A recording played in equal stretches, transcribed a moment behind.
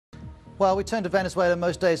Well, we turn to Venezuela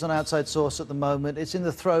most days on Outside Source at the moment. It's in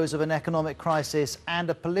the throes of an economic crisis and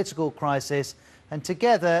a political crisis, and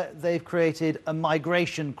together they've created a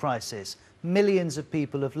migration crisis. Millions of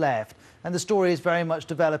people have left, and the story is very much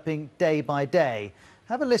developing day by day.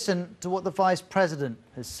 Have a listen to what the Vice President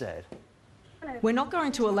has said. We're not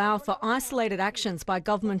going to allow for isolated actions by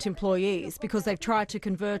government employees because they've tried to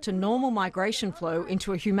convert a normal migration flow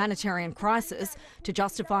into a humanitarian crisis to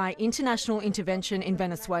justify international intervention in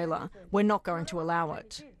Venezuela. We're not going to allow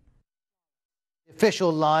it. The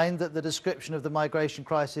official line that the description of the migration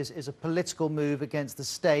crisis is a political move against the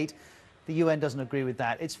state. The UN doesn't agree with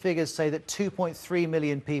that. Its figures say that 2.3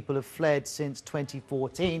 million people have fled since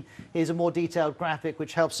 2014. Here's a more detailed graphic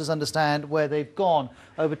which helps us understand where they've gone.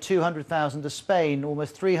 Over 200,000 to Spain,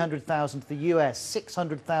 almost 300,000 to the US,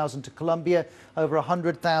 600,000 to Colombia, over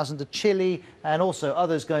 100,000 to Chile, and also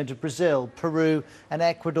others going to Brazil, Peru and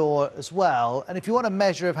Ecuador as well. And if you want a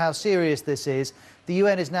measure of how serious this is, the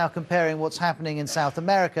UN is now comparing what's happening in South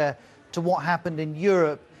America to what happened in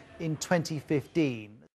Europe in 2015.